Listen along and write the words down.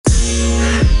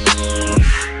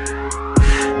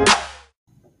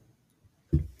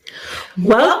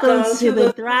Welcome to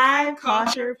the Thrive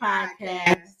Culture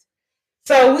Podcast.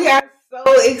 So we are so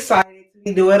excited to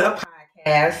be doing a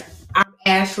podcast. I'm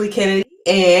Ashley Kennedy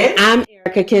and I'm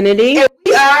Erica Kennedy. And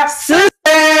we are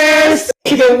sisters.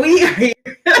 And we are here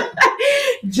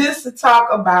just to talk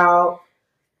about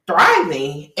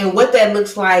thriving and what that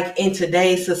looks like in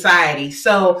today's society.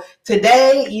 So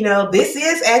today, this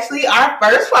is actually our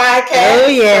first podcast. Oh,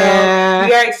 yeah. So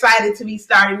we are excited to be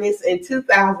starting this in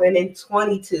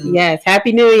 2022. Yes.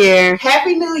 Happy New Year.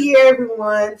 Happy New Year,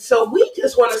 everyone. So we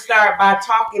just want to start by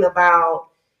talking about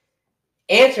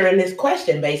answering this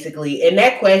question, basically. And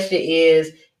that question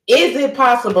is it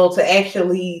possible to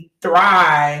actually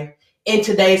thrive in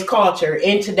today's culture,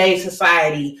 in today's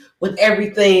society, with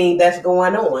everything that's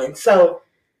going on? So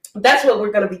that's what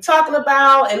we're going to be talking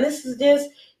about. And this is just,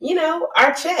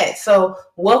 our chat. So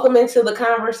welcome into the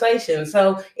conversation.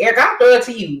 So Eric, I'll throw it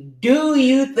to you. Do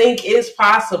you think it's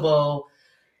possible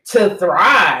to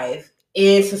thrive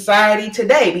in society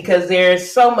today? Because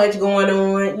there's so much going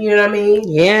on, you know what I mean?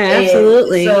 Yeah,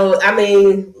 absolutely. So,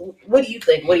 what do you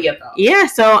think? What are your thoughts? Yeah,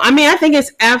 so, I think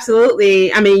it's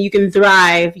absolutely, you can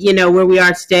thrive, where we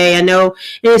are today. I know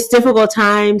it's difficult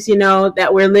times, that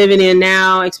we're living in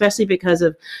now, especially because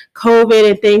of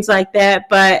COVID and things like that.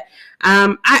 But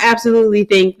I absolutely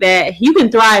think that you can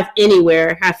thrive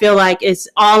anywhere. I feel like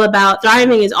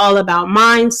thriving is all about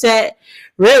mindset,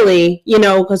 really,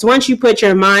 because once you put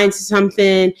your mind to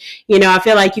something, I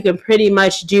feel like you can pretty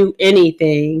much do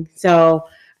anything. So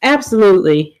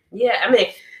absolutely. Yeah,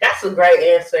 that's a great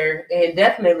answer and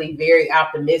definitely very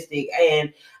optimistic.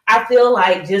 And I feel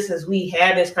like just as we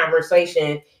had this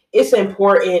conversation, it's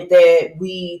important that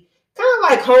we kind of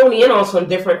like hone in on some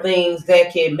different things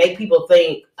that can make people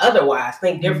think otherwise,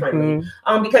 think differently.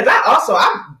 Mm-hmm. Because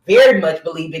I very much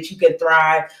believe that you can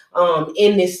thrive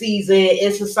in this season,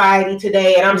 in society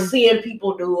today. And I'm seeing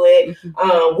people do it.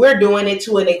 We're doing it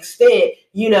to an extent,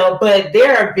 but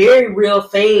there are very real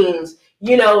things,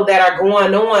 that are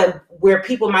going on where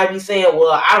people might be saying,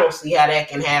 well, I don't see how that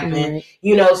can happen.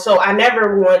 Mm-hmm. So I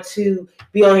never want to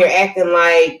be on here acting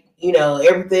like,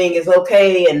 everything is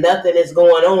okay and nothing is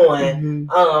going on. Mm-hmm.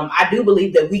 I do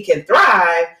believe that we can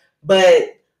thrive,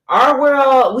 but our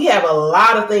world, we have a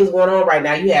lot of things going on right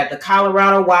now. You have the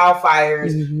Colorado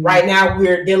wildfires. Mm-hmm. Right now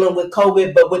we're dealing with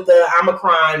COVID, but with the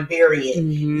Omicron variant.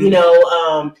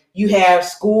 Mm-hmm. You have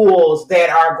schools that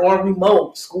are going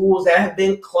remote, schools that have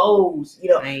been closed,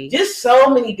 right. Just so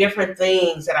many different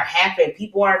things that are happening.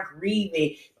 People are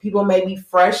grieving. People may be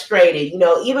frustrated,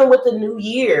 even with the new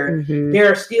year, mm-hmm. There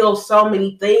are still so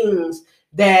many things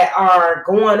that are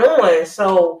going on.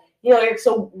 So, Eric,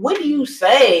 so what do you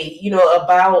say,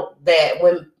 about that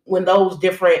when those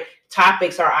different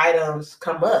topics or items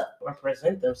come up or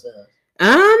present themselves?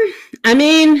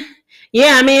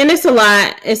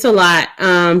 It's a lot.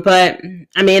 But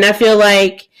I feel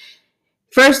like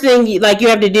first thing you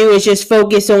have to do is just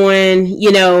focus on,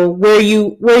 where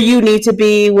you need to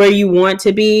be, where you want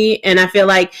to be. And I feel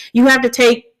like you have to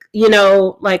take,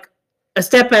 a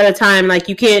step at a time. Like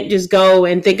you can't just go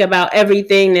and think about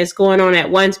everything that's going on at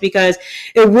once, because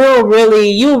you'll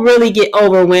really get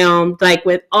overwhelmed,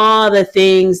 with all the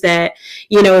things that,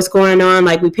 is going on.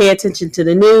 Like we pay attention to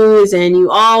the news and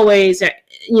you always are,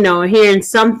 hearing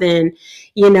something,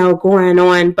 going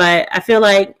on. But I feel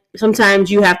like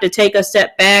sometimes you have to take a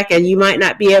step back, and you might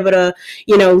not be able to,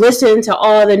 listen to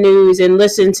all the news and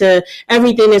listen to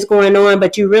everything that's going on,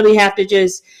 but you really have to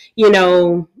just,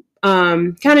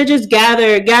 kind of just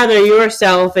gather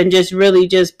yourself and just really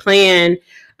just plan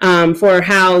for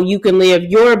how you can live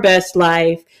your best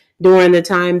life during the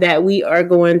time that we are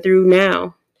going through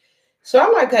now. So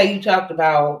I like how you talked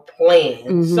about plan.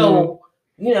 Mm-hmm. So,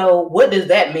 what does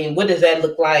that mean? What does that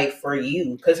look like for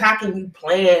you? Because how can you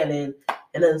plan in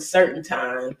an uncertain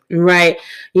time? Right.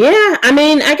 Yeah.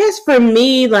 I guess for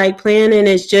me, planning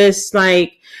is just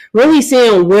really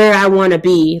seeing where I want to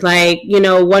be.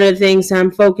 One of the things I'm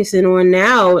focusing on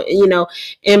now,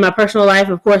 in my personal life,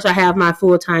 of course, I have my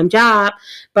full-time job,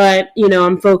 but,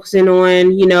 I'm focusing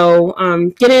on,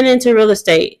 getting into real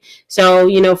estate.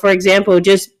 So, for example,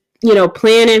 just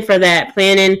planning for that,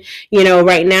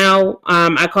 right now,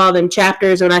 I call them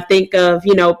chapters when I think of,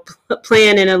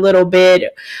 planning a little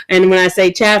bit. And when I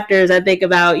say chapters, I think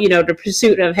about, the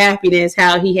pursuit of happiness,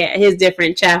 how he had his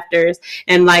different chapters.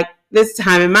 And this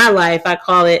time in my life, I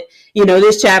call it,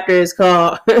 this chapter is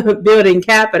called Building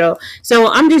Capital. So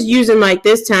I'm just using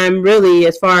this time really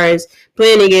as far as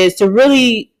planning is to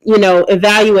really,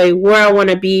 evaluate where I want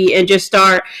to be and just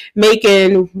start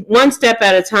making one step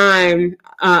at a time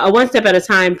a one step at a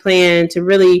time plan to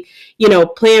really,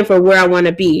 plan for where I want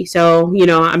to be. So,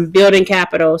 I'm building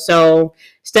capital. So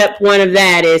step one of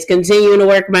that is continuing to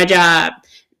work my job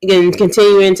and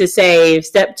continuing to save.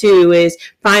 Step two is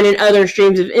finding other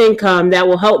streams of income that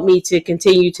will help me to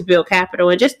continue to build capital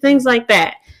and just things like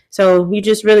that. So you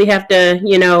just really have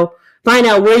to, find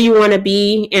out where you want to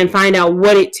be and find out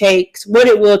what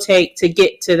it will take to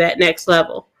get to that next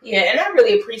level. Yeah, and I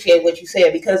really appreciate what you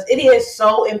said, because it is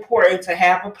so important to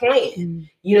have a plan.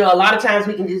 A lot of times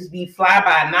we can just be fly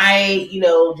by night,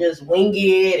 just wing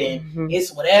it, and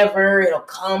it's whatever. It'll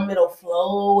come, it'll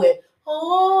flow, and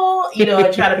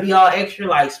and try to be all extra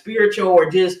like spiritual, or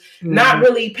just not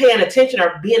really paying attention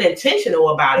or being intentional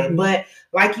about it. But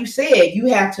like you said, you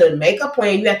have to make a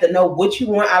plan. You have to know what you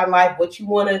want out of life, what you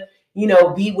want to,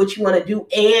 be, what you want to do,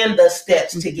 and the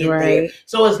steps to get there.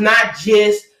 So it's not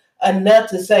just enough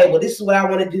to say, well, this is what I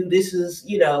want to do. This is,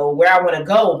 where I want to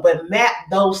go, but map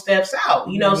those steps out,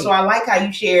 So I like how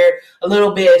you shared a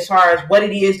little bit as far as what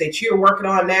it is that you're working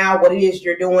on now, what it is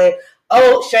you're doing.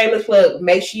 Oh, shameless plug,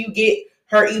 make sure you get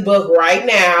her ebook right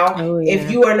now.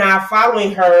 If you are not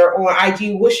following her on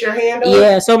IG, what's your handle?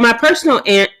 Yeah, so my personal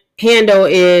handle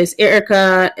is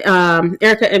Erica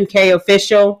MK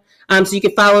Official. So you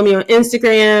can follow me on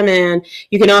Instagram, and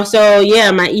you can also,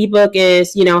 my ebook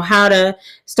is, how to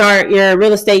start your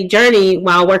real estate journey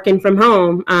while working from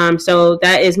home. So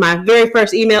that is my very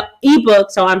first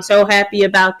ebook. So I'm so happy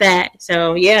about that.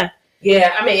 So, yeah.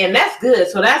 Yeah, I mean, and that's good.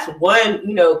 So that's one,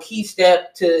 key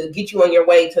step to get you on your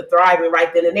way to thriving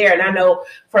right then and there. And I know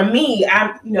for me,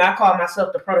 I call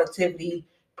myself the productivity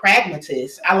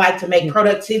pragmatist. I like to make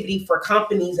productivity for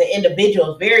companies and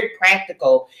individuals very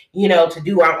practical, to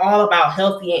do. I'm all about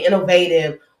healthy and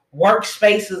innovative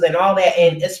workspaces and all that,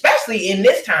 and especially in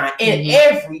this time, and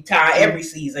every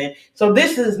season. So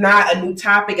this is not a new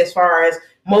topic as far as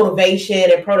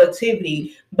motivation and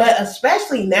productivity, but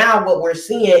especially now what we're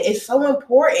seeing is so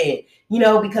important,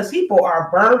 because people are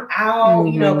burnt out,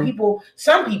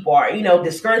 some people are,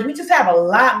 discouraged. We just have a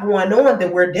lot going on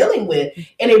that we're dealing with.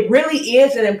 And it really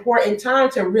is an important time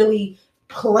to really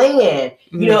plan,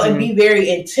 and be very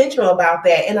intentional about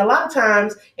that. And a lot of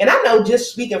times, and I know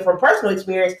just speaking from personal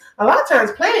experience, a lot of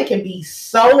times planning can be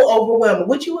so overwhelming.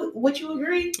 Would you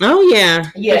agree? Oh yeah,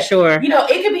 for sure.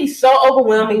 It can be so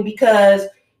overwhelming because,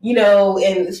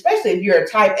 and especially if you're a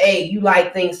type A, you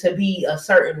like things to be a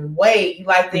certain way. You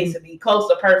like things to be close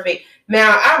to perfect.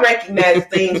 Now, I recognize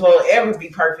things won't ever be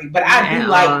perfect, but I do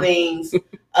like things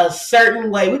a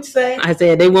certain way. What'd you say? I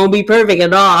said they won't be perfect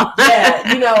at all.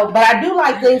 Yeah, but I do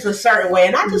like things a certain way,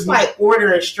 and I just like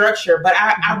order and structure. But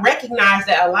I recognize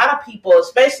that a lot of people,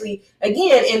 especially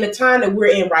again in the time that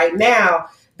we're in right now,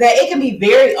 that it can be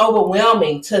very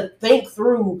overwhelming to think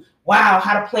through, wow,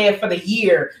 how to plan for the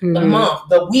year, the month,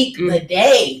 the week, the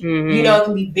day. It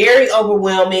can be very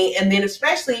overwhelming. And then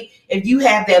especially if you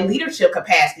have that leadership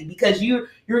capacity, because you're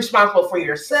responsible for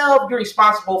yourself, you're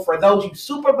responsible for those you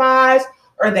supervise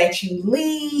or that you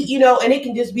lead, and it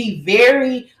can just be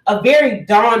a very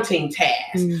daunting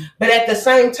task. But at the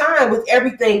same time, with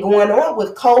everything going on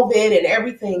with COVID and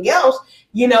everything else,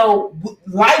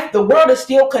 life, the world is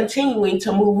still continuing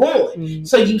to move on.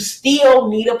 So you still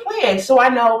need a plan. So I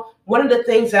know one of the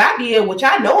things that I did, which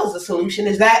I know is a solution,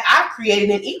 is that I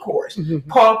created an e-course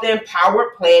called the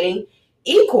Empowered Planning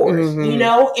e-course,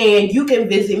 and you can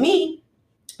visit me.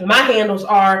 My handles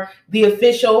are the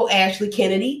official Ashley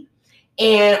Kennedy,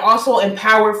 and also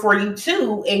Empowered for You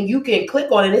too. And you can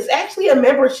click on it. It's actually a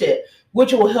membership,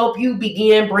 which will help you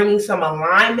begin bringing some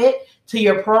alignment to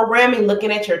your programming,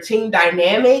 looking at your team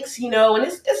dynamics, and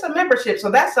it's a membership. So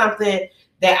that's something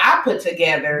that I put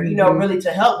together, really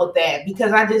to help with that,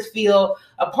 because I just feel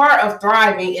a part of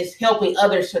thriving is helping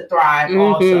others to thrive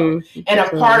also. And a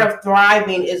part of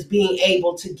thriving is being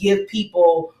able to give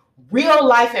people real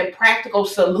life and practical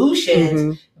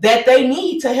solutions that they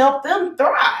need to help them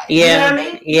thrive. Yeah. You know what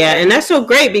I mean? Yeah. And that's so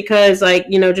great because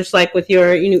just like with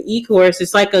your, e-course,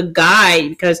 it's like a guide,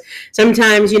 because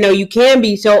sometimes, you can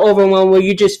be so overwhelmed where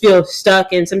you just feel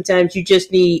stuck. And sometimes you just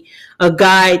need a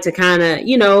guide to kind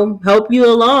of, help you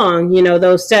along,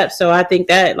 those steps. So I think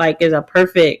that is a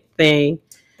perfect thing.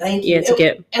 Thank you.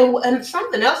 And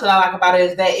something else that I like about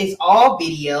it is that it's all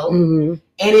video and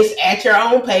it's at your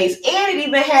own pace. And it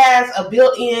even has a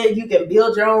built-in, you can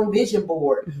build your own vision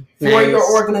board for your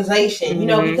organization,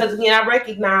 because again, I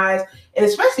recognize, and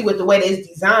especially with the way that it's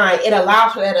designed, it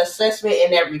allows for that assessment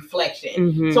and that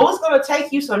reflection. So it's going to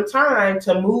take you some time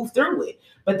to move through it.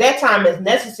 But that time is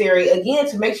necessary, again,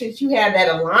 to make sure that you have that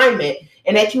alignment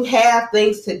and that you have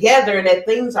things together and that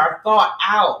things are thought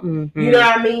out. Mm-hmm. You know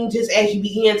what I mean? Just as you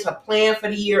begin to plan for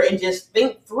the year and just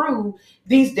think through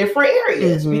these different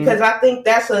areas, Mm-hmm. because I think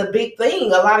that's a big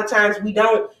thing. A lot of times we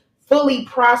don't fully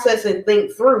process and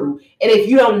think through. And if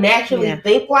you don't naturally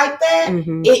think like that,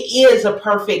 mm-hmm. it is a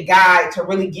perfect guide to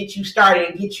really get you started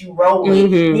and get you rolling,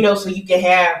 mm-hmm. you know, so you can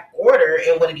have order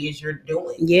in what it is you're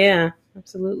doing. Yeah,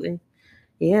 absolutely.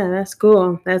 Yeah, that's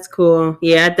cool. That's cool.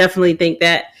 Yeah, I definitely think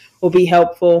that will be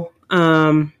helpful.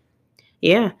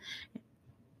 Yeah.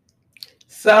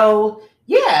 So,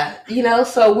 yeah, you know,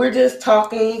 so we're just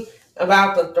talking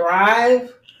about the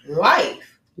Thrive life.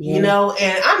 You know,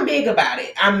 and I'm big about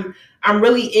it. I'm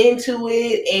really into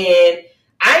it, and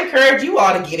I encourage you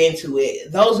all to get into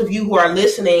it. Those of you who are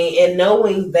listening and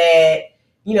knowing that,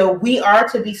 you know, we are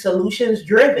to be solutions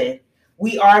driven.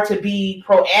 We are to be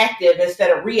proactive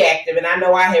instead of reactive. And I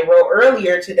know I had wrote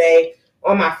earlier today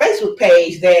on my Facebook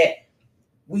page that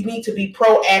we need to be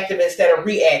proactive instead of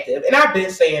reactive. And I've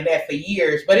been saying that for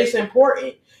years, but it's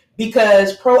important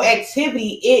because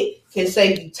proactivity, it can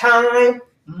save you time,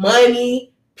 money,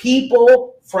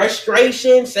 people,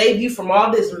 frustration, save you from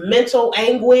all this mental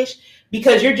anguish,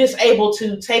 because you're just able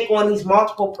to take on these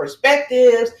multiple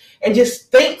perspectives and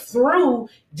just think through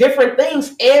different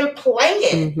things and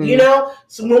plan, you know?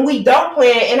 So when we don't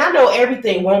plan, and I know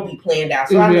everything won't be planned out,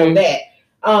 so I know that.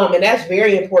 And that's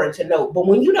very important to note. But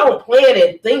when you don't plan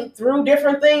and think through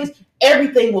different things,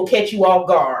 everything will catch you off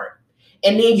guard.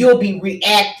 And then you'll be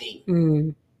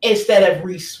reacting instead of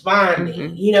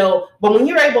responding, you know. But when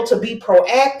you're able to be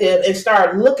proactive and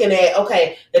start looking at,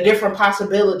 okay, the different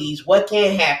possibilities, what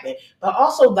can happen, but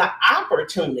also the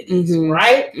opportunities,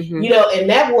 right? You know, and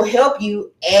that will help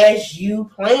you as you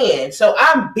plan. So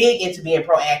I'm big into being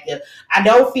proactive. I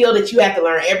don't feel that you have to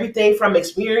learn everything from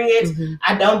experience.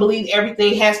 I don't believe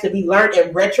everything has to be learned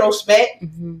in retrospect.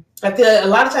 I feel a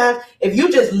lot of times if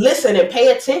you just listen and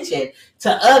pay attention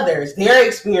to others, their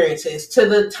experiences, to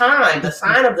the time, the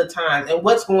sign of the times, and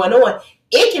what's going on,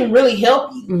 it can really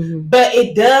help you. But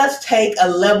it does take a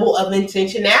level of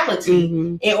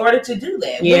intentionality in order to do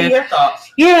that. What are your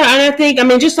thoughts? Yeah, and I think, I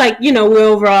mean, just like, you know, we're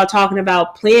overall talking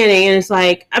about planning, and it's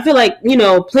like, I feel like, you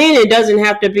know, planning doesn't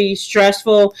have to be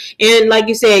stressful. And like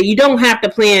you said, you don't have to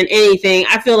plan anything.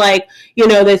 I feel like, you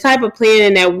know, the type of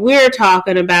planning that we're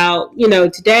talking about, you know,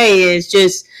 today is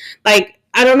just like,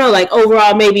 I don't know, like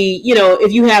overall, maybe, you know,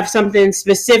 if you have something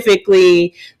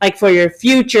specifically like for your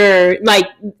future, like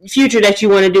future that you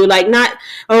want to do, like not,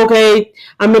 okay,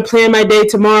 I'm going to plan my day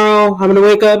tomorrow. I'm going to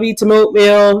wake up, eat some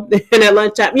oatmeal and at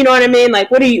lunchtime. You know what I mean?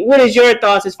 Like, what is your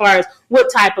thoughts as far as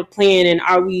what type of planning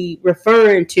are we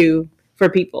referring to for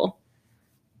people?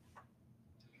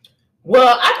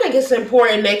 Well, I think it's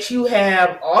important that you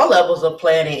have all levels of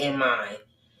planning in mind.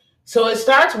 So it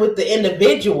starts with the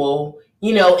individual,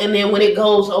 you know, and then when it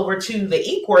goes over to the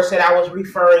e-course that I was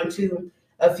referring to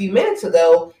a few minutes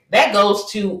ago, that goes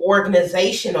to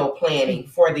organizational planning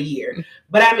for the year.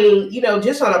 But I mean, you know,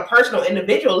 just on a personal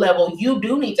individual level, you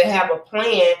do need to have a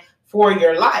plan for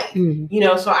your life, you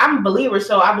know. So I'm a believer.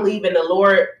 So I believe in the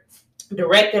Lord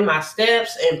directing my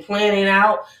steps and planning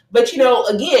out. But, you know,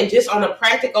 again, just on a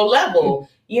practical level,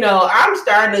 you know, I'm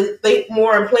starting to think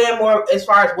more and plan more as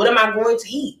far as what am I going to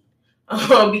eat?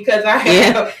 Because I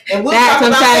have, and we'll talk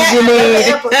about that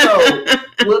another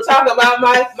episode. We'll talk about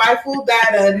my food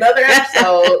diet another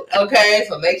episode. Okay,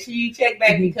 so make sure you check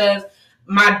back because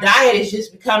my diet is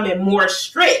just becoming more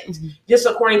strict, just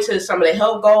according to some of the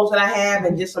health goals that I have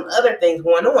and just some other things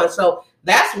going on. So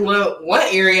that's one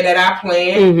area that I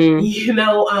plan. You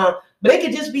know, but it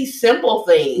could just be simple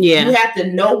things. You have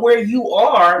to know where you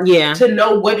are to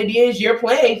know what it is you're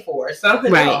planning for.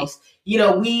 Something else. You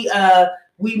know,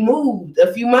 we moved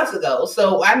a few months ago,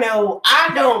 so I know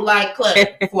I don't like clutter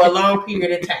for a long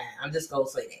period of time. I'm just going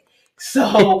to say that.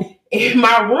 So in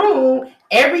my room,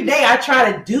 every day I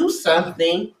try to do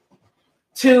something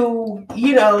to,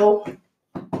 you know,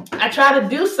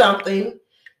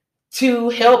 to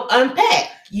help unpack,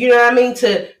 you know what I mean?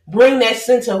 To bring that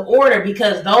sense of order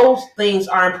because those things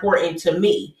are important to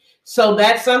me. So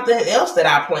that's something else that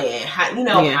I plan. How, you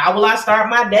know, how will I start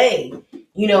my day?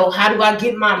 You know, how do I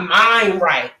get my mind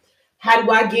right? How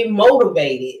do I get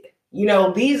motivated? You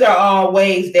know, these are all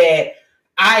ways that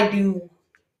I do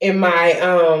in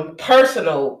my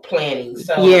personal planning.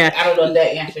 So I don't know if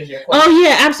that answers your question. Oh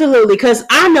yeah, absolutely. Because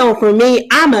I know for me,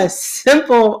 I'm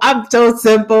so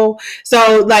simple.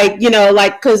 So like, you know,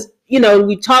 like, because, you know,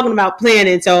 we talking about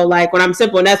planning. So like when I'm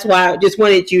simple, and that's why I just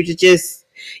wanted you to just,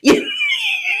 you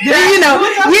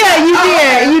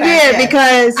You did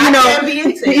because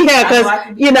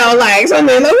like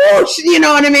something like whoosh, you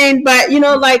know what I mean. But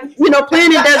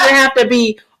planning doesn't have to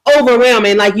be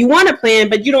overwhelming. Like you want to plan,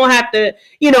 but you don't have to,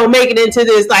 make it into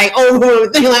this like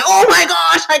overwhelming thing. Like, oh my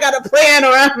gosh, I got to plan,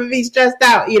 or I'm gonna be stressed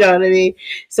out. You know what I mean?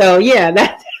 So yeah,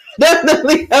 that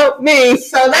definitely helped me.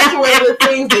 So that's one of the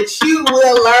things that you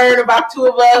will learn about two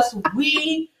of us.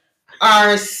 We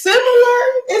are similar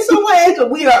in some ways,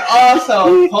 but we are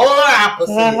also polar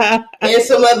opposite in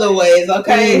some other ways.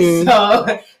 Okay,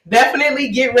 so definitely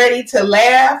get ready to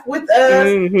laugh with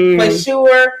us for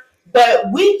sure.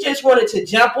 But we just wanted to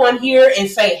jump on here and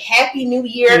say Happy New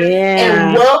Year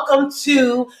and welcome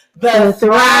to the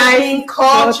Thriving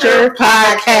Culture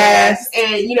Podcast.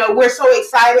 And, we're so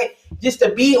excited just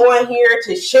to be on here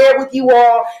to share with you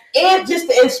all and just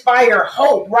to inspire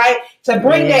hope, right? To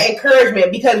bring that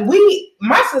encouragement because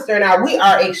my sister and I, we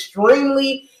are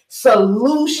extremely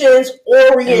solutions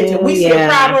oriented. We see a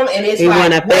problem and it's we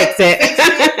want to fix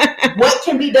it. What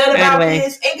can be done about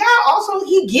this? And God also,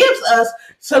 He gives us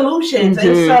solutions.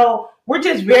 And so we're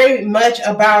just very much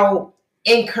about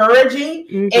encouraging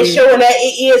and showing that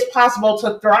it is possible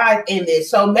to thrive in this.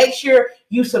 So make sure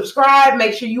you subscribe,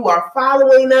 make sure you are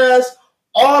following us,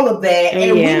 all of that.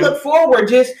 And we look forward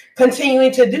just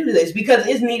continuing to do this because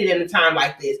it's needed in a time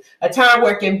like this, a time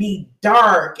where it can be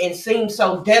dark and seem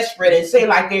so desperate and seem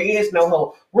like there is no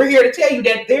hope. We're here to tell you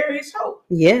that there is hope.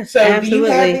 Yes, so absolutely. Do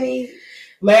you have any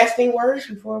lasting words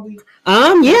before we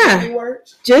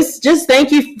just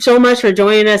thank you so much for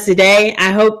joining us today.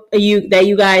 I hope you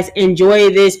guys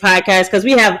enjoy this podcast because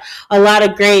we have a lot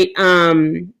of great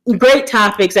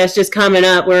topics that's just coming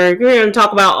up. We're going to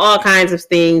talk about all kinds of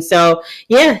things. So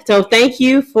thank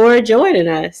you for joining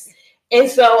us. And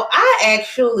so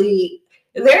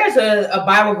there's a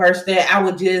Bible verse that I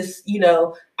would just,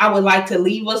 I would like to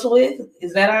leave us with.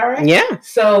 Is that all right? Yeah.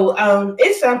 So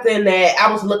it's something that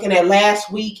I was looking at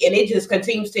last week, and it just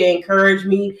continues to encourage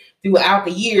me throughout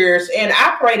the years. And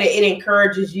I pray that it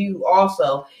encourages you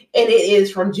also. And it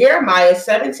is from Jeremiah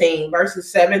 17,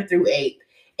 verses 7 through 8.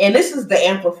 And this is the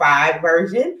Amplified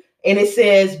version. And it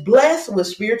says, blessed with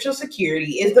spiritual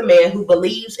security is the man who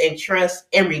believes and trusts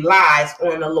and relies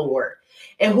on the Lord,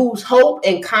 and whose hope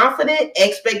and confident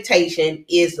expectation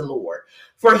is the Lord.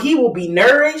 For he will be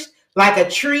nourished like a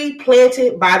tree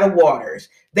planted by the waters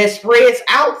that spreads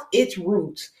out its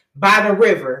roots by the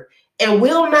river and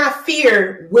will not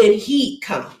fear when heat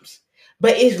comes,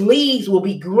 but its leaves will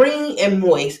be green and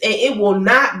moist, and it will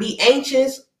not be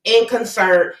anxious and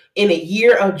concerned in a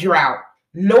year of drought,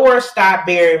 nor stop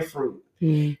bearing fruit.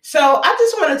 So I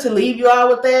just wanted to leave you all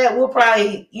with that. We'll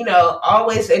probably,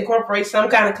 always incorporate some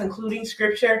kind of concluding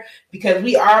scripture because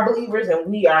we are believers and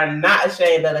we are not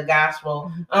ashamed of the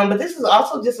gospel. But this is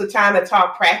also just a time to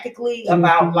talk practically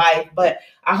about life. But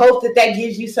I hope that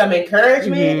gives you some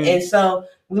encouragement. And so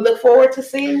we look forward to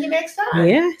seeing you next time.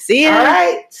 Yeah. See ya. All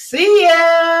right. See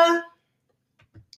ya.